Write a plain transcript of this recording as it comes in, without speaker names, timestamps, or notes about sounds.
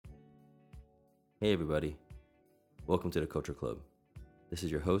Hey everybody, welcome to the Culture Club. This is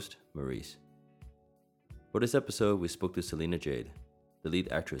your host, Maurice. For this episode, we spoke to Selena Jade, the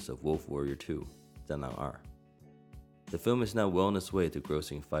lead actress of Wolf Warrior 2, Zanlang R. The film is now well on its way to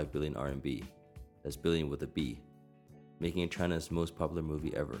grossing 5 billion RMB, that's billion with a B, making it China's most popular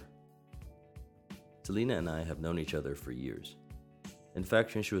movie ever. Selena and I have known each other for years. In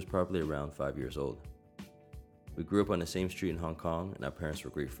fact, since she was probably around 5 years old. We grew up on the same street in Hong Kong and our parents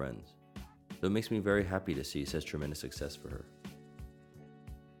were great friends. So it makes me very happy to see such tremendous success for her.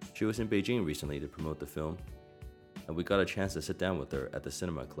 She was in Beijing recently to promote the film, and we got a chance to sit down with her at the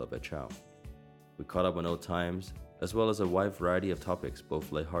cinema club at Chow. We caught up on old times, as well as a wide variety of topics,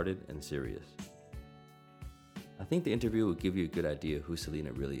 both lighthearted and serious. I think the interview will give you a good idea who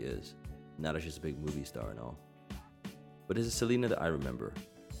Selena really is, now that she's a big movie star and all. But it's a Selena that I remember.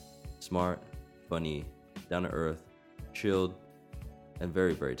 Smart, funny, down to earth, chilled, and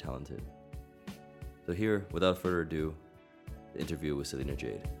very, very talented. So here, without further ado, the interview with Selena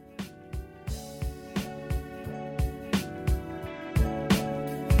Jade.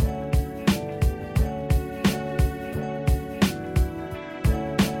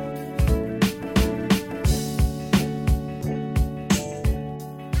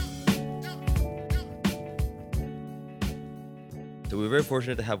 So we're very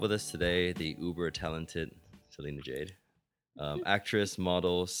fortunate to have with us today the uber talented Selena Jade. Actress,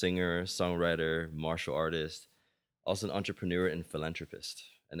 model, singer, songwriter, martial artist, also an entrepreneur and philanthropist,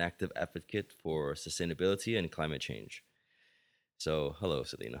 an active advocate for sustainability and climate change. So, hello,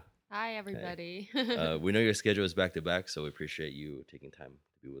 Selena. Hi, everybody. We know your schedule is back to back, so we appreciate you taking time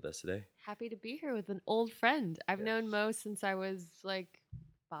to be with us today. Happy to be here with an old friend. I've Yes. known Mo since I was like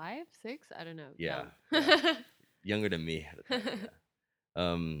 5, 6, I don't know. Yeah, young. Younger than me at the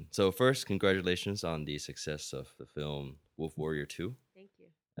time. So first, congratulations on the success of the film Wolf Warrior 2. Thank you.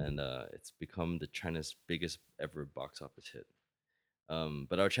 And it's become China's biggest ever box office hit.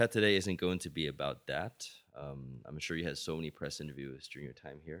 But our chat today isn't going to be about that. I'm sure you had so many press interviews during your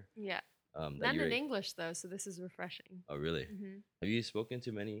time here. Yeah. That None you're... in English, though, so this is refreshing. Oh, really? Mm-hmm. Have you spoken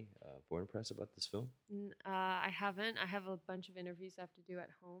to many foreign press about this film? I haven't. I have a bunch of interviews I have to do at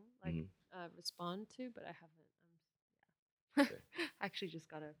home, like respond to, but I haven't. Okay. I actually just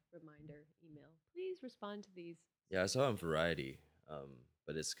got a reminder email. Please respond to these. Yeah, I saw it on Variety,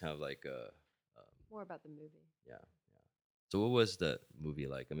 but it's kind of like More about the movie. Yeah. So what was the movie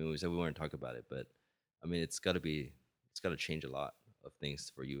like? I mean, we said we weren't talking about it, but I mean, it's got to change a lot of things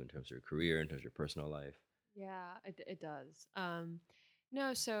for you in terms of your career, in terms of your personal life. Yeah, it does.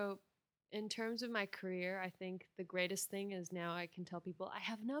 No, so in terms of my career, I think the greatest thing is now I can tell people I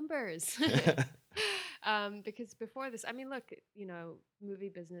have numbers. Because before this, I mean, look, movie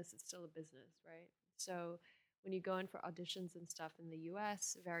business is still a business, right? So when you go in for auditions and stuff in the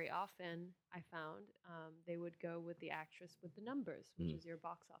US, very often I found they would go with the actress with the numbers, which is your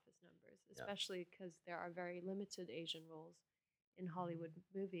box office numbers, especially because there are very limited Asian roles in Hollywood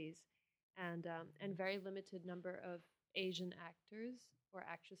movies and very limited number of Asian actors or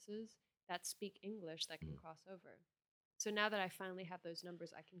actresses that speak English that can cross over. So now that I finally have those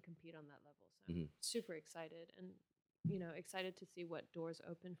numbers, I can compete on that level. So I'm super excited and, excited to see what doors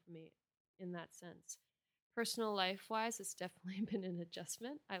open for me in that sense. Personal life wise, it's definitely been an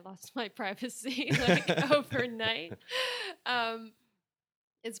adjustment. I lost my privacy like overnight.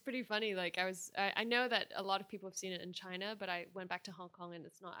 It's pretty funny. Like I know that a lot of people have seen it in China, but I went back to Hong Kong and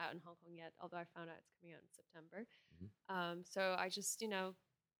it's not out in Hong Kong yet, although I found out it's coming out in September. So I just,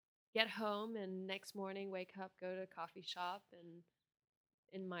 get home and next morning wake up, go to a coffee shop and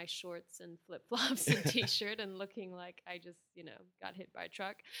in my shorts and flip-flops and t-shirt and looking like I just, got hit by a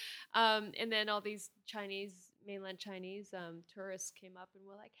truck. And then all these mainland Chinese tourists came up and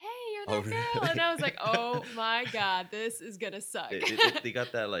were like, hey, you're that girl. Really? And I was like, oh my God, this is going to suck. They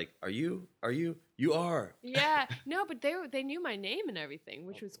got that like, you are. Yeah, no, but they knew my name and everything,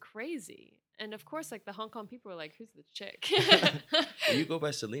 which was crazy. And of course, like the Hong Kong people were like, who's the chick? You go by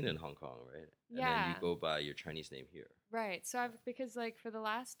Selena in Hong Kong, right? Yeah. And then you go by your Chinese name here. Right. So because like for the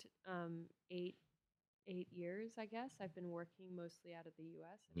last 8 years, I guess, I've been working mostly out of the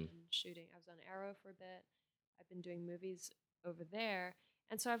US. I've been shooting. I was on Arrow for a bit. I've been doing movies over there.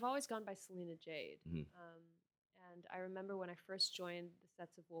 And so I've always gone by Selena Jade. And I remember when I first joined the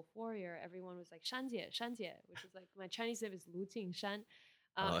sets of Wolf Warrior, everyone was like, Shanjie, Shanjie, which is like, my Chinese name is Lu Jingshan.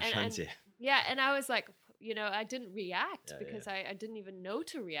 Shanjie. Yeah, and I was like, I didn't react because I didn't even know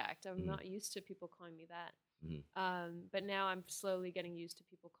to react. I'm not used to people calling me that. But now I'm slowly getting used to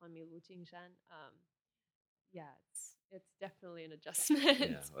people calling me Lu Jingshan. Yeah, it's definitely an adjustment.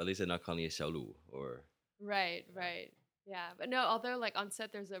 Yeah, or at least they're not calling you Xiao Lu or... Right. Yeah, but no, although like on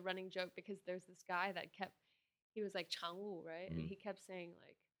set there's a running joke because there's this guy that he was like Changwu, right? And Mhm. he kept saying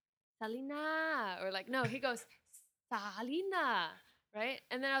like Salina or like no, he goes Salina, right?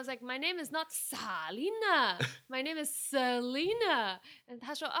 And then I was like, my name is not Salina, my name is Selena. And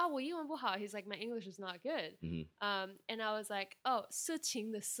他说啊，我英文不好. He's like, my English is not good. Mhm. And I was like, oh, 色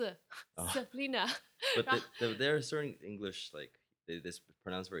情的色 Oh. Selena. But there are certain English like they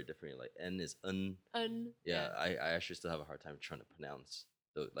pronounce very differently. Like N is un. Yeah, I actually still have a hard time trying to pronounce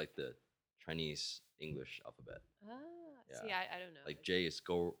the Chinese English alphabet. Ah, Yeah. see, I don't know. Like J is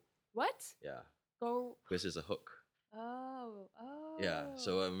go. What? Yeah. Go. Quiz is a hook. Oh. Yeah.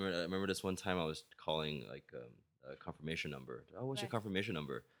 So I remember this one time I was calling like a confirmation number. Oh, what's your Right. confirmation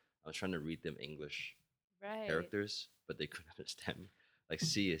number? I was trying to read them English Right. characters, but they couldn't understand me. Like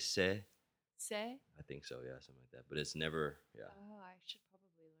C is se. Say? I think so. Yeah, something like that. But it's never. Yeah. Oh, I should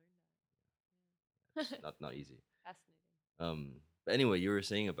probably learn that. Yeah. Not easy. Fascinating. But anyway, you were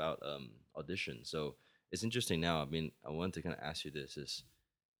saying about audition. So it's interesting now. I mean, I wanted to kind of ask you this: is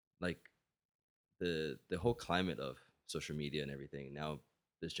like the whole climate of social media and everything now.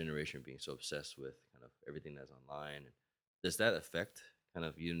 This generation being so obsessed with kind of everything that's online. Does that affect kind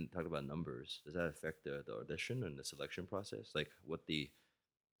of you talked about numbers? Does that affect the audition and the selection process? Like what the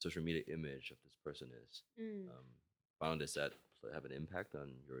social media image of this person is? Does that have an impact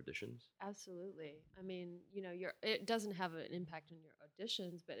on your auditions? Absolutely. I mean, it doesn't have an impact on your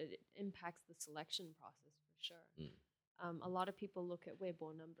auditions, but it impacts the selection process for sure. A lot of people look at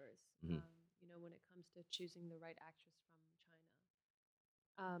Weibo numbers, Mhm. when it comes to choosing the right actress from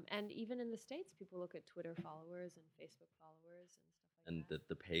China. And even in the States, people look at Twitter followers and Facebook followers and stuff like And that.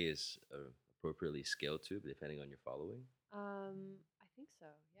 the pay is appropriately scaled too, depending on your following. I think so.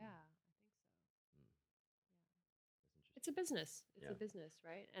 Yeah, I think so. Mm, that's It's a business. It's Yeah. a business,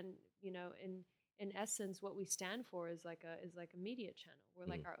 right? And in essence, what we stand for is like a media channel. We're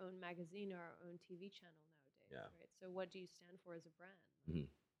like our own magazine or our own TV channel nowadays, Yeah. right? So what do you stand for as a brand? Mhm.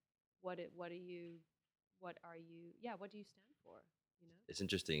 What are you? What are you? Yeah, what do you stand for? It's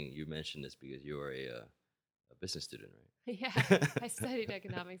interesting you mentioned this because you are a business student, right? Yeah, I studied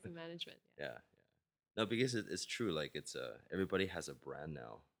economics and management. Yeah. Yeah, yeah. No, because it's true. Like it's everybody has a brand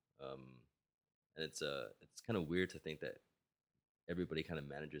now, and it's kind of weird to think that everybody kind of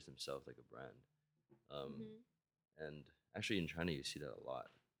manages themselves like a brand. Mm-hmm. And actually, in China, you see that a lot.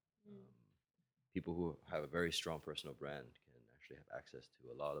 Mm. People who have a very strong personal brand can actually have access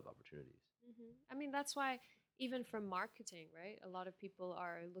to a lot of opportunities. I mean, that's why even from marketing, right? A lot of people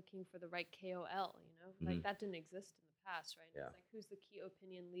are looking for the right KOL. Like that didn't exist in the past, right? Yeah. It's like who's the key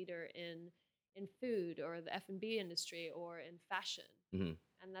opinion leader in food or the F&B industry or in fashion, Mhm.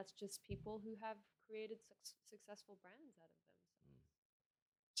 and that's just people who have created successful brands out of themselves.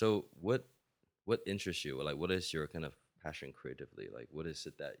 So what interests you? Like, what is your kind of passion creatively? Like, what is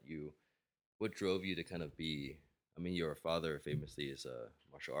it that what drove you to kind of be? I mean, your father famously is a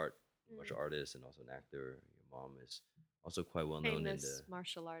martial artist, and also an actor. Your mom is also quite well known in Famous the.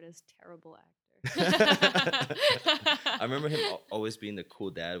 martial artist, terrible actor. I remember him always being the cool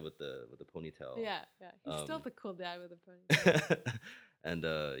dad with the ponytail. Yeah. He's still the cool dad with a ponytail. And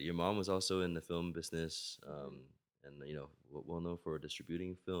your mom was also in the film business, and well known for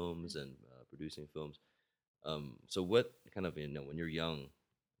distributing films and producing films. So what kind of when you're young,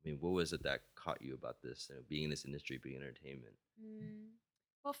 I mean, what was it that caught you about this? Being in this industry, being in entertainment.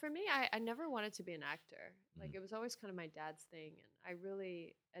 Well, for me, I never wanted to be an actor. Like, it was always kind of my dad's thing. And I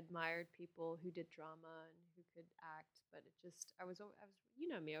really admired people who did drama and who could act. But I was,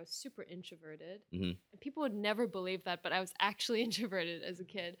 me, I was super introverted. Mhm. And people would never believe that, but I was actually introverted as a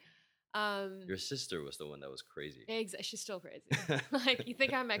kid. Your sister was the one that was crazy. She's still crazy. Like, you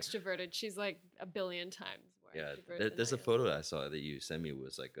think I'm extroverted. She's like a billion times more extroverted. There's a photo I saw that you sent me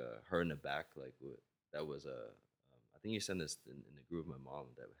was like her in the back, like that was I think you sent this in the group of my mom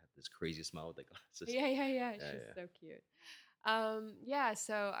that had this crazy smile with the glasses. Yeah. She's so cute.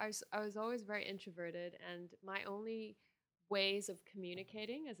 So I was always very introverted, and my only ways of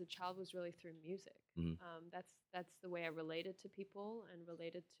communicating as a child was really through music. That's the way I related to people and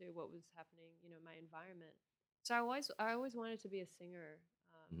related to what was happening, my environment. So I always wanted to be a singer.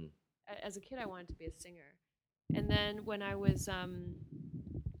 As a kid, I wanted to be a singer, and then when I was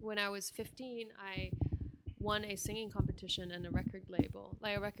 15, I won a singing competition and a record label,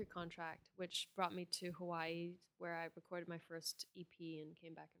 like a record contract, which brought me to Hawaii, where I recorded my first EP and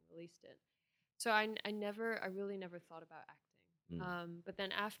came back and released it. So I really never thought about acting. But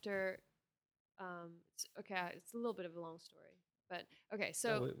then after, it's a little bit of a long story, but okay.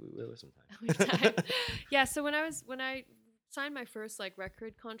 So we have some time. we have time. Yeah. So when I signed my first like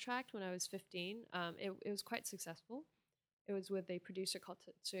record contract when I was 15, it was quite successful. It was with a producer called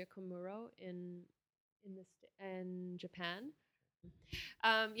Tetsuya Komuro in Japan.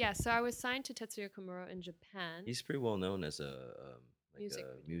 Yeah, so I was signed to Tetsuya Komuro in Japan. He's pretty well known as a like Music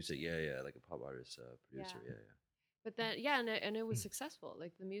a producer. yeah, like a pop artist producer. Yeah. Yeah, But then, yeah, and it was successful.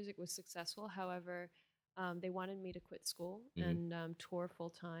 Like the music was successful. However, they wanted me to quit school yeah. and tour full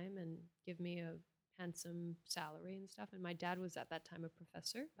time and give me a handsome salary and stuff. And my dad was at that time a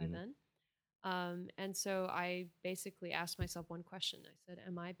professor by then. And so I basically asked myself one question. I said,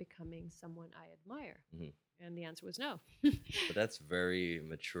 am I becoming someone I admire? And the answer was no. But that's very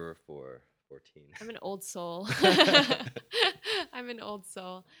mature for 14. I'm an old soul. I'm an old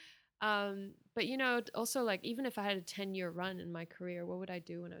soul. But you know, also like even if I had a 10-year run in my career, what would I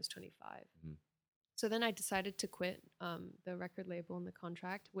do when I was 25? So then I decided to quit the record label and the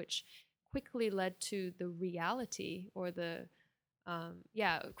contract, which quickly led to the reality or the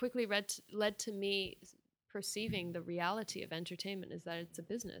quickly led to me perceiving the reality of entertainment is that it's a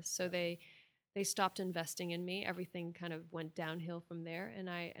business. So they stopped investing in me. Everything kind of went downhill from there, and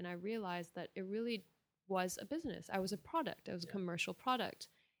I realized that it really was a business. I was a product. I was a commercial product,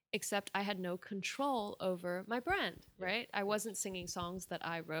 except I had no control over my brand, right? I wasn't singing songs that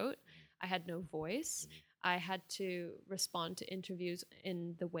I wrote. I had no voice. I had to respond to interviews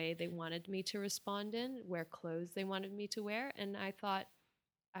in the way they wanted me to respond in, wear clothes they wanted me to wear. And I thought,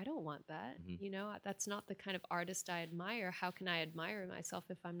 I don't want that. You know, that's not the kind of artist I admire. How can I admire myself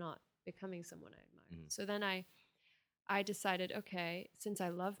if I'm not becoming someone I admire? So then I decided, okay, since I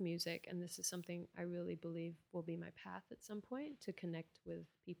love music and this is something I really believe will be my path at some point to connect with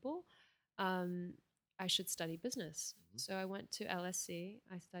people, I should study business. So I went to LSE.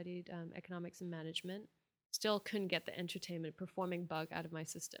 I studied economics and management. Still couldn't get the entertainment performing bug out of my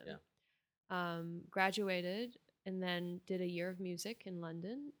system. Graduated and then did a year of music in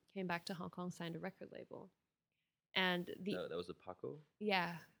London. Came back to Hong Kong, signed a record label. And that was a Paco?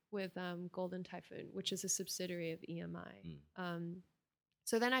 Yeah, with Golden Typhoon, which is a subsidiary of EMI.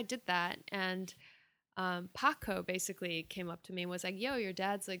 So then I did that, and Paco basically came up to me and was like, yo, your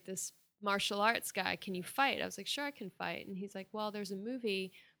dad's like this martial arts guy. Can you fight? I was like, sure, I can fight. And he's like, well, there's a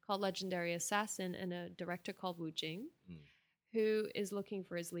movie called Legendary Assassin and a director called Wu Jing who is looking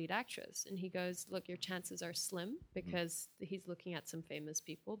for his lead actress. And he goes, look, your chances are slim because he's looking at some famous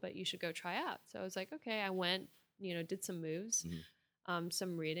people, but you should go try out. So I was like, okay, I went, you know, did some moves,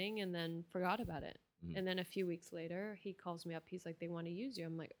 some reading, and then forgot about it. And then a few weeks later, he calls me up. He's like, they want to use you.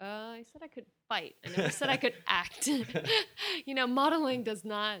 I'm like, I said I could fight. I never said I could act. You know, modeling does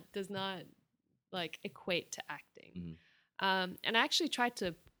not like equate to acting. And I actually tried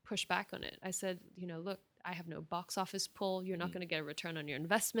to push back on it. I said, you know, look, I have no box office pull. You're not going to get a return on your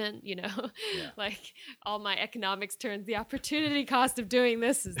investment. You know, like all my economics turns, the opportunity cost of doing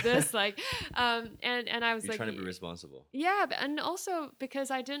this is this. Like, and I was You're like, trying to be responsible. Yeah, and also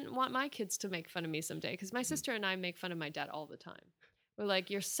because I didn't want my kids to make fun of me someday. Because my sister and I make fun of my dad all the time. We're like,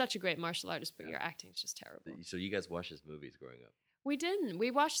 you're such a great martial artist, but your acting is just terrible. So you guys watched his movies growing up? We didn't.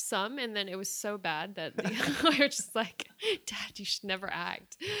 We watched some, and then it was so bad that we were just like, Dad, you should never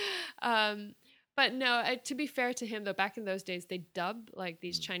act. But no, to be fair to him, though, back in those days, they dub like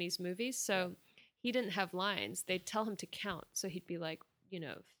these Chinese movies. So he didn't have lines. They'd tell him to count. So he'd be like, you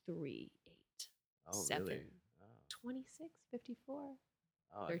know, 3, 8, 7, really? 26, 54,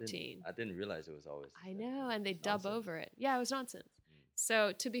 Oh, 13. I didn't realize it was always. I know, and they dub over it. Yeah, it was nonsense.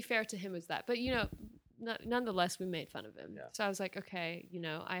 So to be fair to him, was that. But, you know, nonetheless, we made fun of him. So I was like, okay, you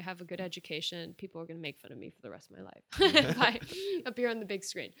know, I have a good education. People are going to make fun of me for the rest of my life if I appear on the big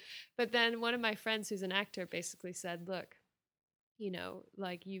screen. But then one of my friends who's an actor basically said, look, you know,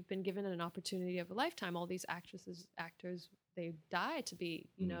 like you've been given an opportunity of a lifetime. All these actors, they die to be,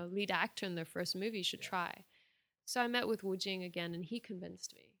 you know, lead actor in their first movie. You should try. So I met with Wu Jing again, and he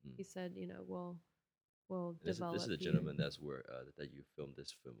convinced me. He said, you know, we'll develop. This is a gentleman that's where that you filmed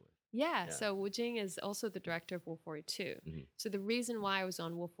this film with. Yeah, so Wu Jing is also the director of Wolf Warrior 2. So the reason why I was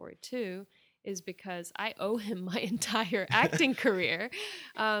on Wolf Warrior 2 is because I owe him my entire acting career,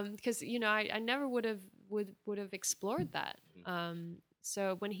 because you know I never would have explored that.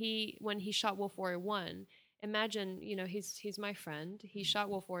 So when he shot Wolf Warrior 1, imagine, you know, he's my friend. He shot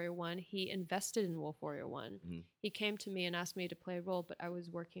Wolf Warrior 1. He invested in Wolf Warrior 1. He came to me and asked me to play a role, but I was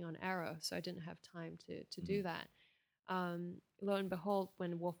working on Arrow, so I didn't have time to do that. Lo and behold,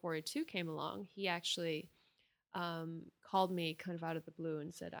 when Wolf Warrior 2 came along, he actually called me kind of out of the blue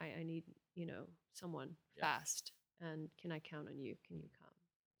and said, I need, you know, someone fast, and can I count on you? Can you come?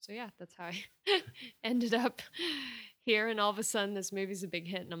 So yeah, that's how I ended up here, and all of a sudden this movie's a big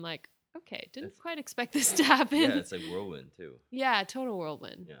hit, and I'm like, okay, didn't quite expect this to happen. Yeah, it's like whirlwind too. Yeah, total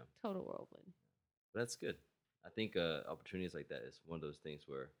whirlwind. Yeah. Total whirlwind. That's good. I think opportunities like that is one of those things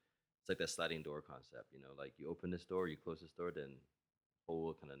where it's like that sliding door concept. Like you open this door, you close this door, then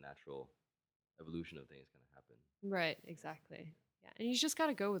whole kind of natural evolution of things kind of happen. Right, exactly. Yeah. And you just got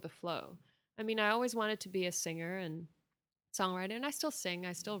to go with the flow. I mean, I always wanted to be a singer and songwriter, and I still sing,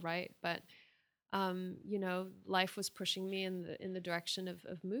 I still write, but life was pushing me in the direction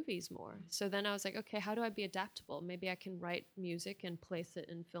of movies more. So then I was like, okay, how do I be adaptable? Maybe I can write music and place it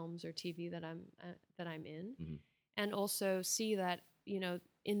in films or TV that I'm in, Mm-hmm. and also see that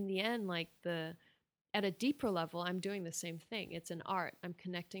in the end, like the at a deeper level, I'm doing the same thing. It's an art. I'm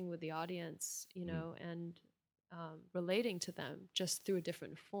connecting with the audience, Mm-hmm. and relating to them just through a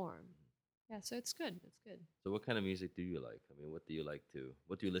different form. Yeah, so it's good. It's good. So what kind of music do you like? I mean, what do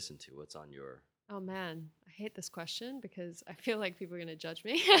you listen to? What's on your Oh man, I hate this question because I feel like people are gonna judge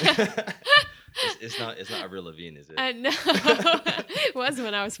me. it's not Avril Lavigne, is it? No, it was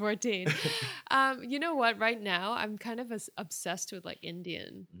when I was 14. You know what? Right now, I'm kind of obsessed with like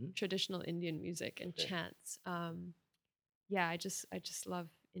Indian, Mm-hmm. traditional Indian music and Okay. chants. Yeah, I just love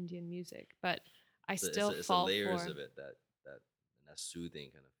Indian music, but I So still it's the fall layers for of it that soothing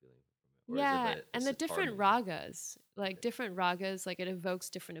kind of feeling from it, or is it yeah, that and it's the its different harmony? ragas, like Okay. different ragas, like it evokes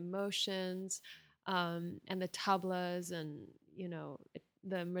different emotions, and the tablas and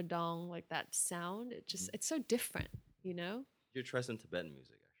the mridang, like that sound. Mm-hmm. It's so different, you know. You should try some Tibetan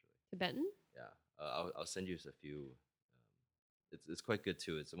music, actually. Tibetan, Yeah, I'll send you a few. It's quite good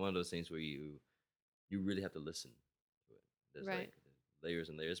too. It's one of those things where you really have to listen to it. There's like right, layers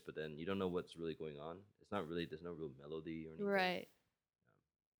and layers, but then you don't know what's really going on. It's not really there's no real melody or anything. right.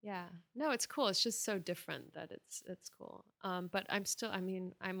 Yeah. No, it's cool. It's just so different that it's cool. But I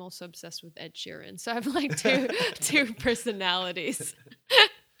mean, I'm also obsessed with Ed Sheeran. So I'm like two personalities.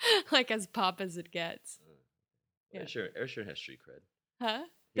 Like as pop as it gets. Well, Yeah. Ed Sheeran has street cred. Huh?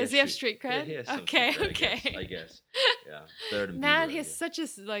 He Does has he have street. street cred? He has some street Okay, cred. okay. I guess. Yeah, better than Man, Bieber, he I has guess. such a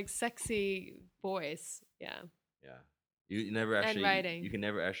like sexy voice. Yeah. Yeah, you never And actually you writing. can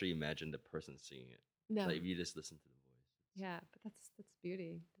never actually imagine the person singing it. No. Like if you just listen to the voice. Yeah, but that's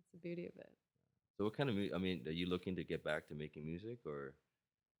beauty. That's the beauty of it. So what kind of I mean, are you looking to get back to making music or?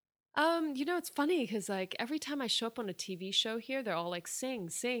 It's funny because like every time I show up on a TV show here, they're all like sing,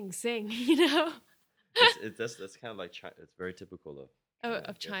 sing, sing, That's kind of like China. It's very typical of Oh, China, I'm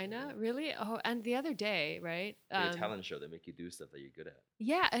of guessing. China, Yeah. really? Oh, and the other day, right? Like a talent show, they make you do stuff that you're good at.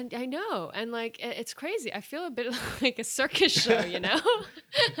 Yeah, and I know, and like it's crazy. I feel a bit like a circus show,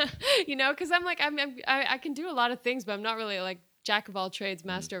 because I'm like I can do a lot of things, but I'm not really like jack of all trades, Mhm,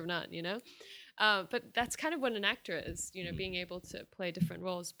 master of none. But that's kind of what an actor is, mhm, being able to play different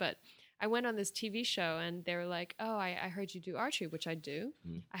roles. But I went on this TV show and they were like, oh, I heard you do archery, which I do.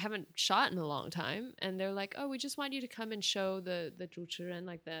 mhm, I haven't shot in a long time. And they're like, oh, we just want you to come and show the 主持人,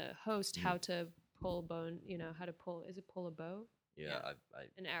 like the host, mhm. how to pull a bow, how to pull, is it pull a bow? Yeah,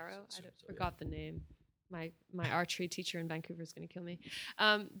 An arrow. assume so. Yeah. Forgot the name. My archery teacher in Vancouver is going to kill me.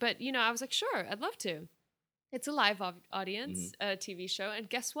 But I was like, sure, I'd love to. It's a live audience, Mhm. TV show, and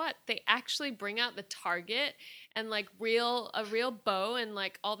guess what? They actually bring out the target and like a real bow and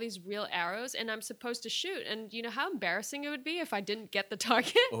like all these real arrows, and I'm supposed to shoot. And you know how embarrassing it would be if I didn't get the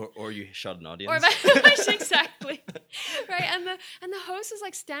target, Or you shot an or audience. if I exactly right. And the host is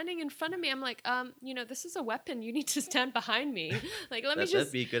like standing in front of me. I'm like, this is a weapon. You need to stand behind me. Like, let me That'd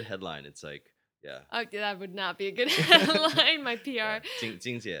just. be a good headline. It's like, yeah. Oh, that would not be a good headline. My PR. Yeah.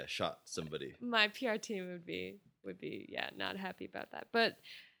 Jing shot somebody. My PR team would be not happy about that. But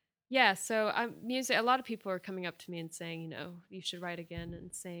yeah, so music. A lot of people are coming up to me and saying, you should write again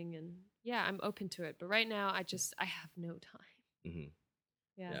and sing, and yeah, I'm open to it. But right now, I have no time. Hmm.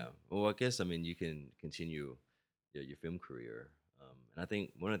 Yeah. Yeah. Well, I guess you can continue your film career, and I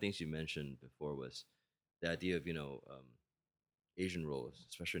think one of the things you mentioned before was the idea of Asian roles,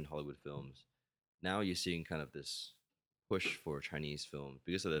 especially in Hollywood films. Now you're seeing kind of this push for Chinese films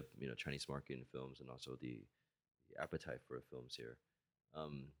because of the Chinese market in films and also the appetite for films here.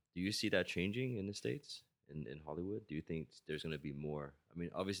 Do you see that changing in the States, in Hollywood? Do you think there's going to be more? I mean,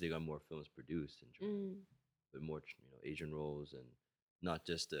 obviously they got more films produced in China, Mm, but more Asian roles and not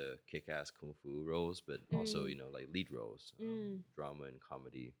just the kick-ass kung fu roles, but also mm, like lead roles, mm. drama and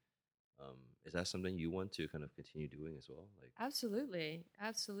comedy. Is that something you want to kind of continue doing as well? Like, Absolutely,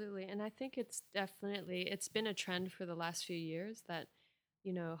 absolutely, and I think it's been a trend for the last few years that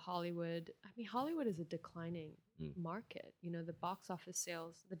Hollywood. I mean, Hollywood is a declining mm, market. The box office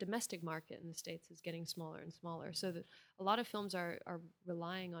sales, the domestic market in the States is getting smaller and smaller. So a lot of films are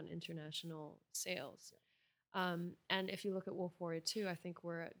relying on international sales. And if you look at Wolf Warrior 2, I think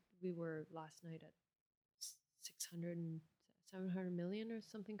we were last night at 600 and 700 million or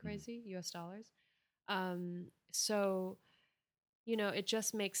something mm, crazy US dollars. So, you know, it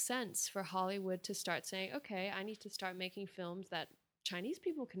just makes sense for Hollywood to start saying, okay, I need to start making films that Chinese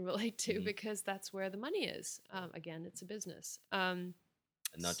people can relate to Hmm. because that's where the money is. Yeah. Again, it's a business. And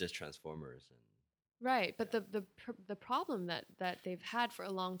not just Transformers and Right, but yeah. the problem that they've had for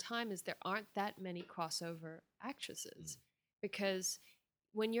a long time is there aren't that many crossover Mm. actresses because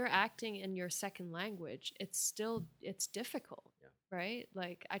when you're acting in your second language, it's difficult, Yeah. right?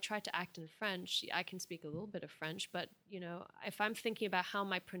 Like I tried to act in French, I can speak a little bit of French, but you know, if I'm thinking about how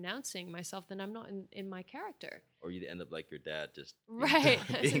am I pronouncing myself, then I'm not in my character. Or you'd end up like your dad, just being Right.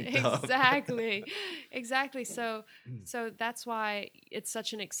 being dumb. Exactly. Exactly. So that's why it's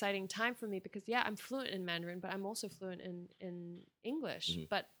such an exciting time for me because yeah, I'm fluent in Mandarin, but I'm also fluent in English. Hmm.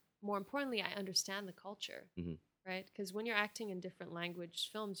 But more importantly, I understand the culture, Hmm. right? Because when you're acting in different language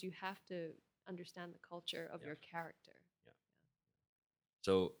films, you have to understand the culture of Yeah. your character. Yeah.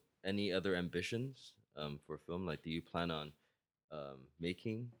 So, any other ambitions for film? Like, do you plan on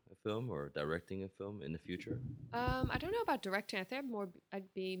making a film or directing a film in the future? I don't know about directing. I think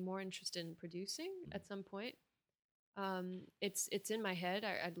I'd be more interested in producing Mhm. at some point. It's in my head.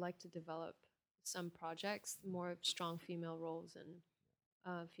 I'd like to develop some projects, more strong female roles and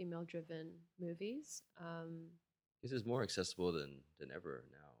female-driven movies. This is more accessible than ever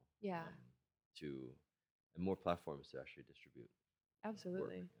now, Yeah, um, to and more platforms to actually distribute work.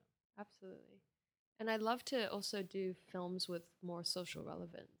 absolutely, absolutely. And I'd love to also do films with more social Yeah.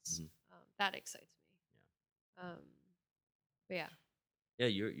 relevance. Hmm. That excites Yeah. me. But yeah. Yeah,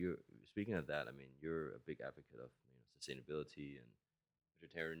 you're speaking of that. I mean, you're a big advocate of sustainability and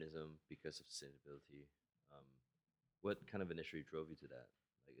vegetarianism because of sustainability. Um, what kind of initially drove you to that?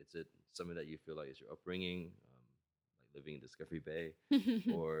 Like, is it something that you feel like is your upbringing, like living in Discovery Bay,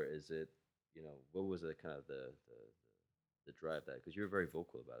 or is it, what was the kind of the drive that? Because you're very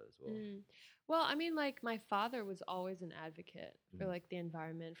vocal about it as well. Mm. Well, I mean, like my father was always an advocate for Mhm. like the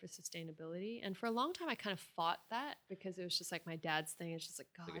environment, for sustainability, and for a long time I kind of fought that because it was just like my dad's thing. It's just like,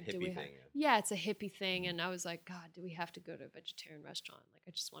 It's like God, a do hippie we have? thing. Yeah, it's a hippie thing, Mhm. and I was like, God, do we have to go to a vegetarian restaurant? Like,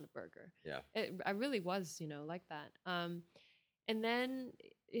 I just want a burger. Yeah. I really was, you know, like that. And then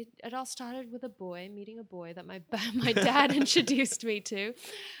it all started with a boy, meeting a boy that my my dad introduced me to.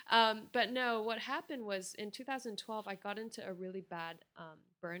 But no, what happened was in 2012 I got into a really bad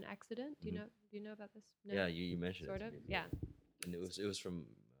burn accident. Hmm. Do you know about this? No, Yeah, you mentioned it sort to of. me Yeah. before, and it was from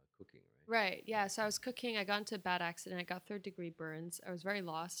cooking, right? Right. Yeah. So I was cooking. I got into a bad accident. I got third-degree burns. I was very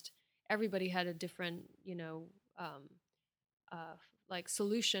lost. Everybody had a different, um, like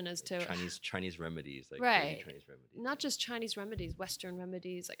solution as Like to Chinese remedies, like crazy right. Chinese remedies. Not just Chinese remedies, Western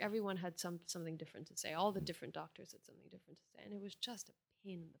remedies. Like everyone had something different to say. All the Mhm. different doctors had something different to say, and it was just a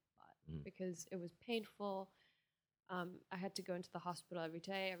pain in the butt Mhm. because it was painful. I had to go into the hospital every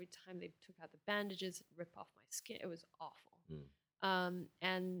day. Every time they took out the bandages, rip off my skin. It was awful. Mhm.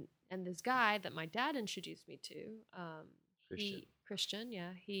 And this guy that my dad introduced me to, Christian. he Christian,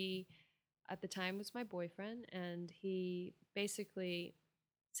 yeah, he at the time was my boyfriend, and he basically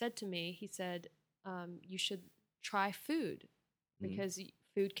said to me, he said, you should try food Mhm. because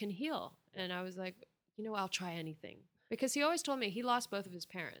food can heal. Yeah. And I was like, you know, I'll try anything. Because he always told me he lost both of his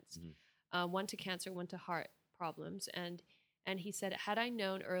parents, Mhm. one to cancer, one to heart problems. And he said, had I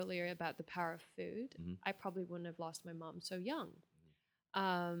known earlier about the power of food, Mhm. I probably wouldn't have lost my mom so young.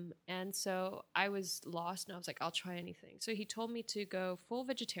 And so I was lost and I was like, I'll try anything. So he told me to go full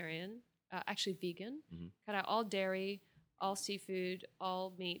vegetarian, actually vegan, Mhm. cut out all dairy, all seafood, all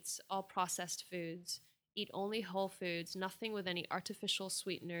meats, all processed foods, eat only whole foods, nothing with any artificial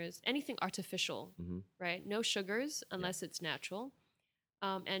sweeteners, anything artificial, Mhm. right? No sugars Yeah. unless it's natural.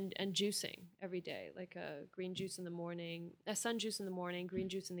 And juicing every day, like a green juice in the morning, a sun juice in the morning, green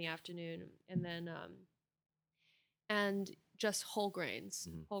juice in the afternoon, and then and just Mhm. whole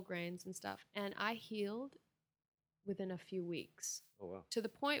grains and stuff. And I healed within a few weeks Oh wow. to the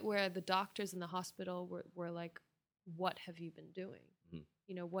point where the doctors in the hospital were like, "What have you been doing? Mhm.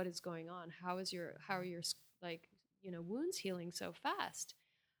 You know, what is going on? How are your like, wounds healing so fast?"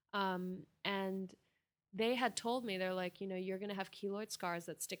 And they had told me, they're like, you're going to have keloid scars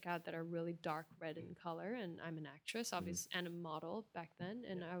that stick out that are really dark red in color. And I'm an actress, Mhm. obviously, and a model back then.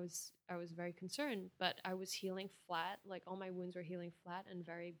 And Yeah. I was very concerned, but I was healing flat. Like all my wounds were healing flat and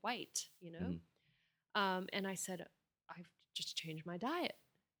very white, you know? Mhm. And I said, I've just changed my diet.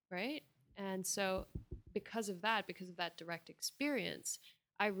 Right. And so because of that direct experience,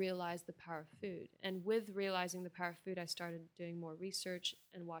 I realized the power of food. And with realizing the power of food, I started doing more research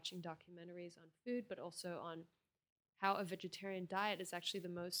and watching documentaries on food, but also on how a vegetarian diet is actually the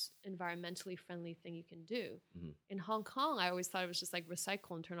most environmentally friendly thing you can do. In Hong Kong, I always thought it was just like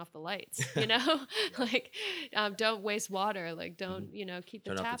recycle and turn off the lights, you know, like don't waste water, like don't, you know, keep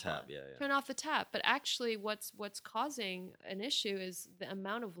the Turn off tap the tap, on. yeah, yeah. Turn off the tap. But actually, what's causing an issue is the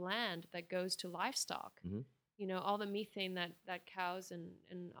amount of land that goes to livestock. You know, all the methane that cows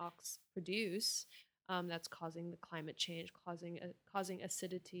and ox produce. That's causing the climate change, causing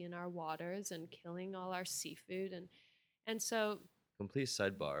acidity in our waters and killing all our seafood and so Complete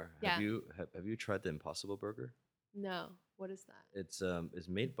sidebar. yeah. Have you tried the Impossible Burger? No, what is that? It's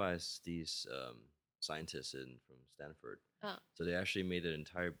made by these scientists from Stanford. Oh. So they actually made an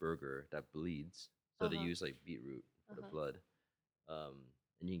entire burger that bleeds. So they Uh-huh. use like beetroot for the blood,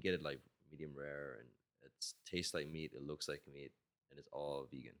 and you can get it like medium rare, and it tastes like meat. It looks like meat, and it's all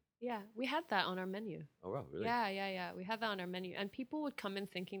vegan. Yeah, we had that on our menu. Oh wow, really? Yeah. We had that on our menu, and people would come in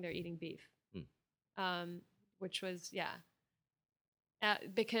thinking they're eating beef, which was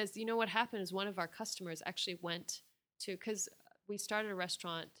because you know what happened is one of our customers actually went to because we started a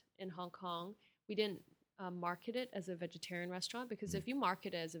restaurant in Hong Kong. We didn't market it as a vegetarian restaurant because if you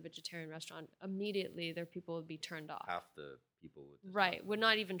market it as a vegetarian restaurant, immediately their people would be turned off. Half the people would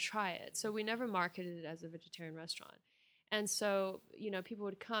not even try it. So we never marketed it as a vegetarian restaurant. And so, you know, people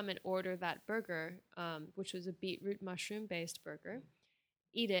would come and order that burger, which was a beetroot mushroom based burger,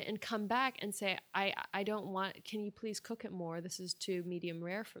 eat it and come back and say, I don't want, can you please cook it more? This is too medium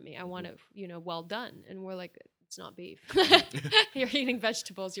rare for me. I want it, you know, well done. And we're like, it's not beef. You're eating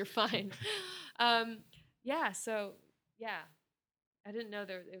vegetables. You're fine. So I didn't know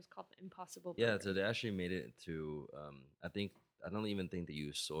it was called the Impossible Burger. Yeah, so they actually made it to, I don't even think they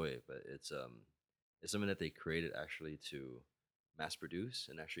use soy, but it's something that they created actually to mass produce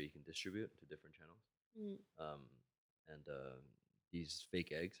and actually you can distribute to different channels. And these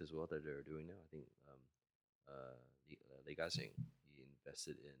fake eggs as well that they're doing now. I think Li Ka-shing,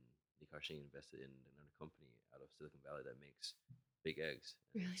 Li Ka-shing invested in another company out of Silicon Valley that makes fake eggs.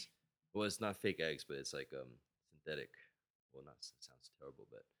 Really? Well, it's not fake eggs, but it's like synthetic. Well, not it sounds terrible,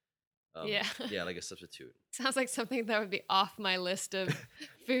 but yeah, like a substitute. Sounds like something that would be off my list of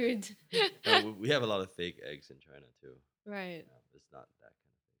food. We have a lot of fake eggs in China too. Right. It's not that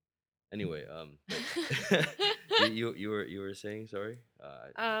kind of thing. Anyway, you were saying sorry,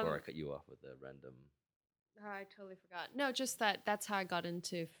 or I cut you off with a random. Oh, I totally forgot. No, just that's how I got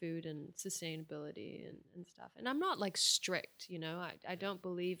into food and sustainability and stuff. And I'm not like strict, you know. I don't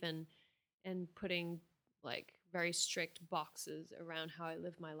believe in putting like very strict boxes around how I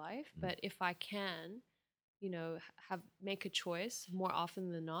live my life. But if I can, you know, make a choice more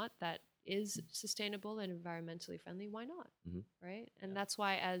often than not that is sustainable and environmentally friendly, why not? Right? And that's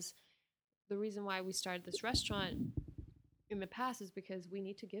why the reason why we started this restaurant in the past is because we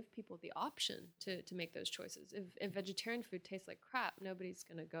need to give people the option to make those choices. If vegetarian food tastes like crap, nobody's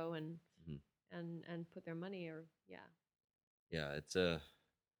gonna go and put their money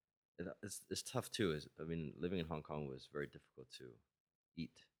it's tough too. I mean, living in Hong Kong was very difficult to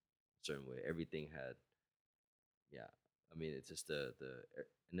eat a certain way. Everything had, I mean, it's just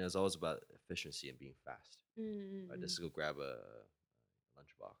and it was always about efficiency and being fast. Right, let's go grab a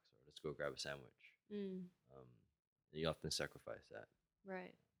lunchbox or let's go grab a sandwich. And you often sacrifice that.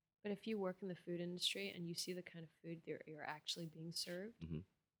 Right. But if you work in the food industry and you see the kind of food you're actually being served,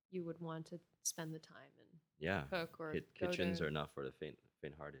 you would want to spend the time and cook or kitchens are not for the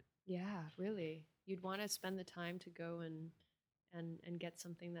faint-hearted. Yeah, really. You'd want to spend the time to go and get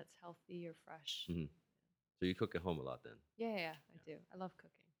something that's healthy or fresh. So you cook at home a lot then? Yeah, I do. I love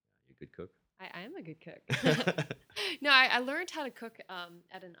cooking. You're a good cook? I am a good cook. No, I learned how to cook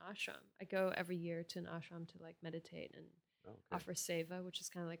at an ashram. I go every year to an ashram to like meditate and offer seva, which is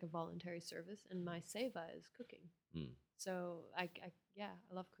kind of like a voluntary service. And my seva is cooking. So I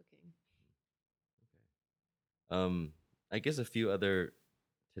love cooking. Okay. I guess a few other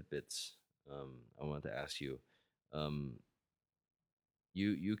tidbits I wanted to ask you.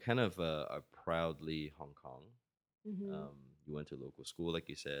 You kind of are proudly Hong Kong. You went to local school, like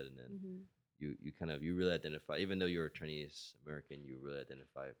you said, and then you really identify, even though you're a Chinese American, you really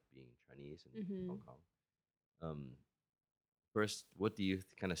identify being Chinese in Hong Kong. First, what do you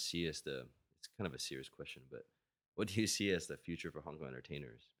kind of see as it's kind of a serious question, but what do you see as the future for Hong Kong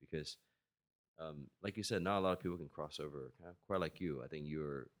entertainers? Because, like you said, not a lot of people can cross over. Quite like you, I think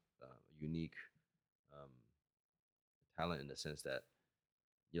you're a unique talent in the sense that,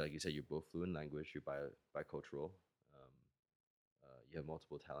 like you said, you're both fluent in language, you're bicultural. You have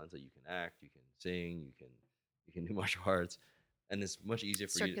multiple talents that you can act, you can sing, you can do martial arts, and it's much easier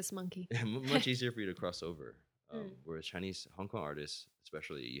for circus monkey. Much easier for you to cross over. Whereas Hong Kong artists,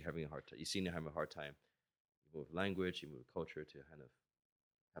 especially, you seem to have a hard time move language, you move culture to kind of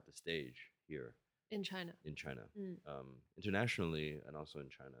have the stage here In China. in China. Mm. Internationally and also in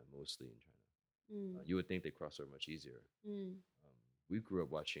China, mostly in China. Mm. You would think they cross over much easier. Mm. We grew up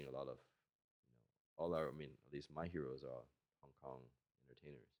watching a lot of, all our, I mean, at least my heroes are Hong Kong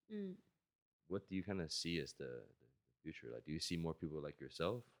entertainers. Mm. What do you kind of see as the future? Like, do you see more people like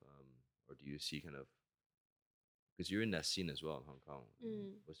yourself? Or do you see kind of, because you're in that scene as well in Hong Kong,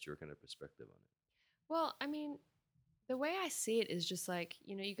 Mm. what's your kind of perspective on it? Well, I mean, the way I see it is just like,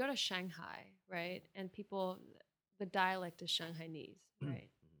 you go to Shanghai, right? And people, the dialect is Shanghainese, right?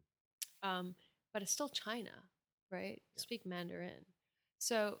 But it's still China, right? Yeah. Speak Mandarin.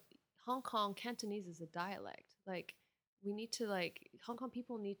 So Hong Kong Cantonese is a dialect. Like we need to Hong Kong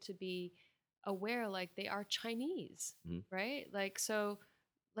people need to be aware like they are Chinese, Mhm. right? Like so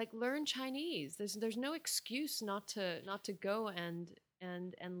like learn Chinese. There's no excuse not to go and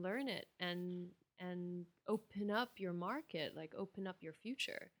learn it and open up your market, like open up your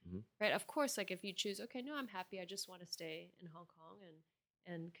future. Mhm. Right? Of course, like if you choose, okay, no, I'm happy, I just want to stay in Hong Kong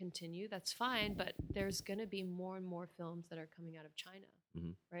and continue, that's fine, but there's going to be more and more films that are coming out of China.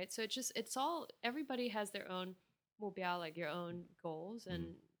 Mhm. Right? So it's all, everybody has their own mobile, like your own goals,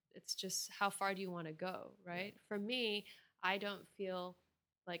 and it's just how far do you want to go, right? For me, I don't feel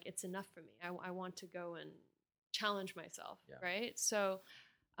like it's enough for me. I want to go and challenge myself, Yeah. right? So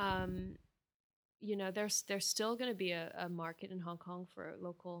there's still going to be a market in Hong Kong for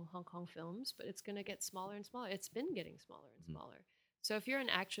local Hong Kong films, but it's going to get smaller and smaller. It's been getting smaller and smaller. So if you're an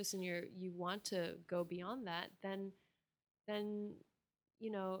actress and you want to go beyond that, then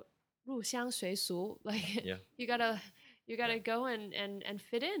入乡随俗, like Yeah. you gotta go and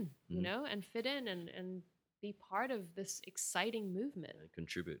fit in, and fit in and be part of this exciting movement. And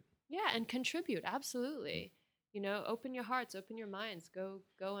contribute. Yeah, and contribute, absolutely. Open your hearts, open your minds, go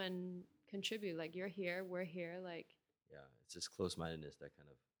and contribute. Like you're here, we're here, like Yeah, it's just close-mindedness that kind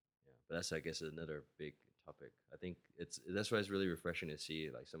of, yeah. But that's, I guess, another big topic. I think that's why it's really refreshing to see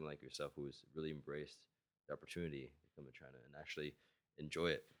like someone like yourself who's really embraced the opportunity to come to China and actually enjoy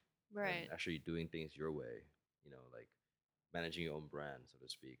it, right. and actually doing things your way. Like managing your own brand, so to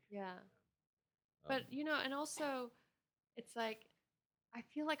speak. Yeah. Um, But and also it's like I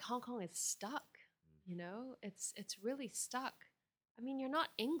feel like Hong Kong is stuck. It's really stuck. I mean, you're not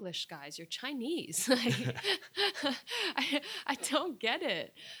English, guys. You're Chinese. Like, I don't get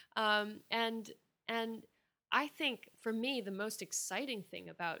it. And I think for me, the most exciting thing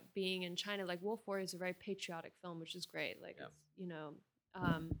about being in China, like Wolf Warrior, is a very patriotic film, which is great. Like, Yeah.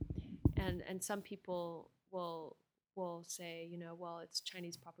 and some people will say, well, it's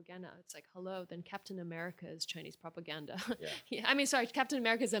Chinese propaganda. It's like, hello, then Captain America is Chinese propaganda. Yeah. Yeah, I mean, sorry, Captain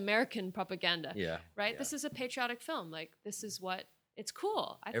America is American propaganda. Yeah. Right? Yeah. This is a patriotic film. Like, this is what, it's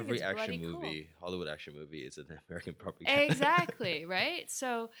cool. I think Every it's action bloody cool. movie, Hollywood action movie, is an American propaganda. Exactly, right?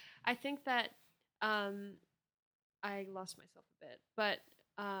 So I think that I lost myself a bit, but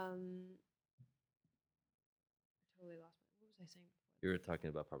I totally lost what was I saying before? You were talking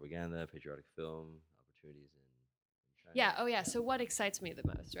about propaganda, patriotic film, opportunities in China. Yeah. Oh, yeah. So what excites me the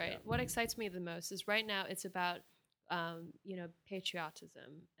most, right? Yeah. What excites me the most is right now it's about,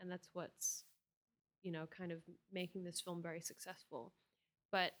 patriotism, and that's what's, kind of making this film very successful.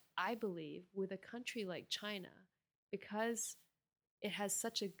 But I believe with a country like China, because it has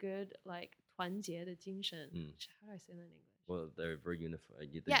such a good like 团结的精神. How do I say that in English? Well, they're very unified.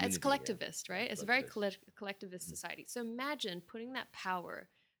 Yeah, it's collectivist, right? It's a very collectivist Mhm. society. So imagine putting that power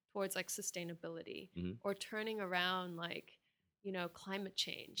towards like sustainability Mhm. or turning around like, climate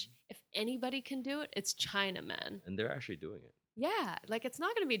change. If anybody can do it, it's China, man. And they're actually doing it. Yeah, like it's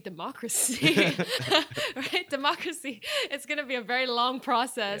not going to be democracy, right? Democracy, it's going to be a very long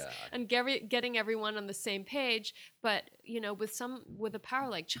process and getting everyone on the same page. But with a power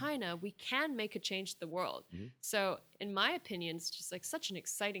like China, we can make a change to the world. So, in my opinion, it's just like such an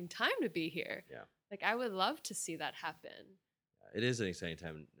exciting time to be here. Yeah, like I would love to see that happen. It is an exciting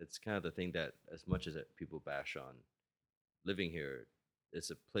time. It's kind of the thing that, as much as people bash on living here, it's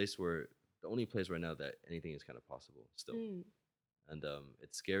a place where the only place right now that anything is kind of possible still. And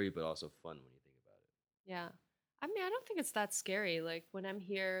it's scary, but also fun when you think about it. Yeah. I mean, I don't think it's that scary. Like when I'm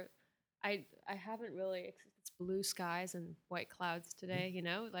here, I haven't really, it's blue skies and white clouds today,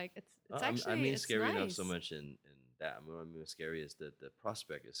 like it's actually, I mean, it's scary nice. Not so much in that. I mean, scary is that the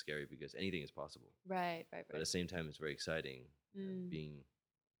prospect is scary because anything is possible. Right. But at the same time, it's very exciting. Being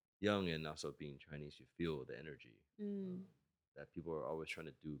young and also being Chinese, you feel the energy that people are always trying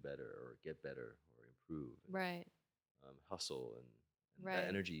to do better or get better or improve. And, right. Hustle and right. that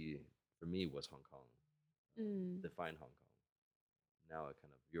energy for me was Hong Kong. Defined Hong Kong. Now it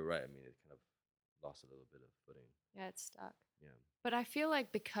kind of, you're right. I mean, it kind of lost a little bit of footing. Yeah, it's stuck. Yeah. But I feel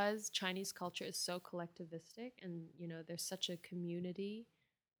like because Chinese culture is so collectivistic and, there's such a community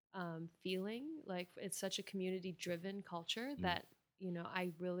feeling, like it's such a community driven culture Mm. that,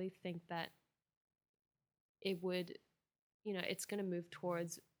 I really think that it would, it's going to move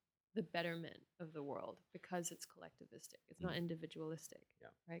towards the betterment of the world because it's collectivistic. It's not individualistic. Yeah.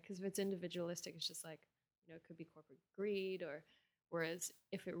 Right? Because if it's individualistic, it's just like, it could be corporate greed or whereas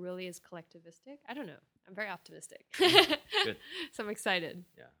if it really is collectivistic, I don't know. I'm very optimistic. Good. So I'm excited.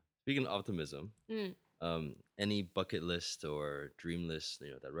 Yeah. Speaking of optimism, any bucket list or dream list,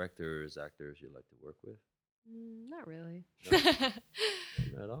 directors, actors you'd like to work with? Not really. No?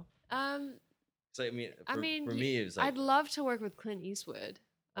 Not at all? So I mean, for me, it's like I'd love to work with Clint Eastwood.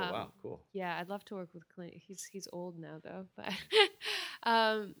 Oh wow, cool. Yeah, I'd love to work with Clint. He's old now though, but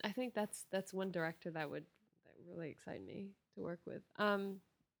I think that's one director that really excite me to work with. I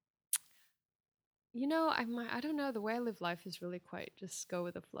don't know. The way I live life is really quite just go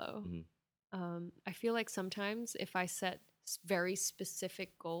with the flow. I feel like sometimes if I set very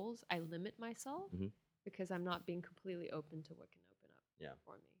specific goals, I limit myself because I'm not being completely open to what can open up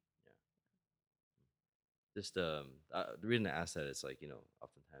for me. Just the reason I ask that is like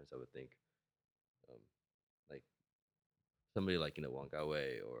oftentimes I would think like somebody like Wong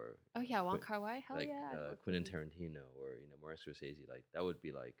Kar-wai or Wong Kar-wai, hell like yeah, Quentin Tarantino or Martin Scorsese, like that would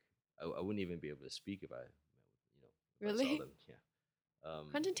be like I wouldn't even be able to speak if I if I saw really. them. Yeah.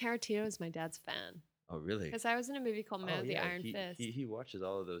 Quentin Tarantino is my dad's fan. Oh really? Because I was in a movie called Man of the Iron Fist. He watches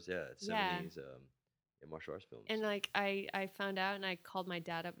all of those 70s martial arts films. And like I found out and I called my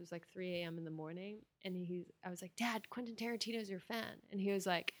dad up. It was like 3 a.m. in the morning, and I was like, Dad, Quentin Tarantino's your fan, and he was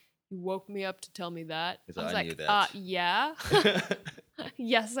like, you woke me up to tell me that. I was knew that. Yeah.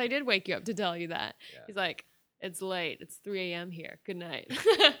 Yes, I did wake you up to tell you that. Yeah. He's like, it's late. It's 3 a.m. here. Good night.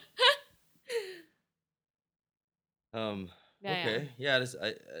 Okay. Yeah.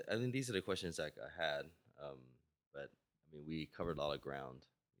 I think these are the questions I had. But I mean, we covered a lot of ground.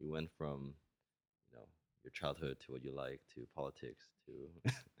 We went from, your childhood to what you like to politics to.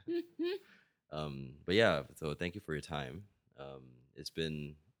 But yeah. So thank you for your time. It's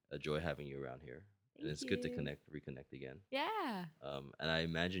been a joy having you around here. And it's good to reconnect again. Yeah. And I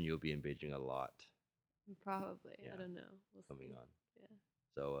imagine you'll be in Beijing a lot. Probably. Yeah. I don't know. We'll coming see. on. Yeah.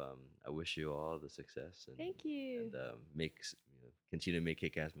 So I wish you all the success. And, thank you. And continue to make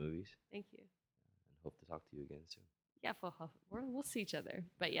kick-ass movies. Thank you. And hope to talk to you again soon. Yeah, we'll see each other.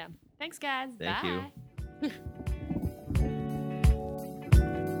 But yeah, thanks guys. Thank Bye. you.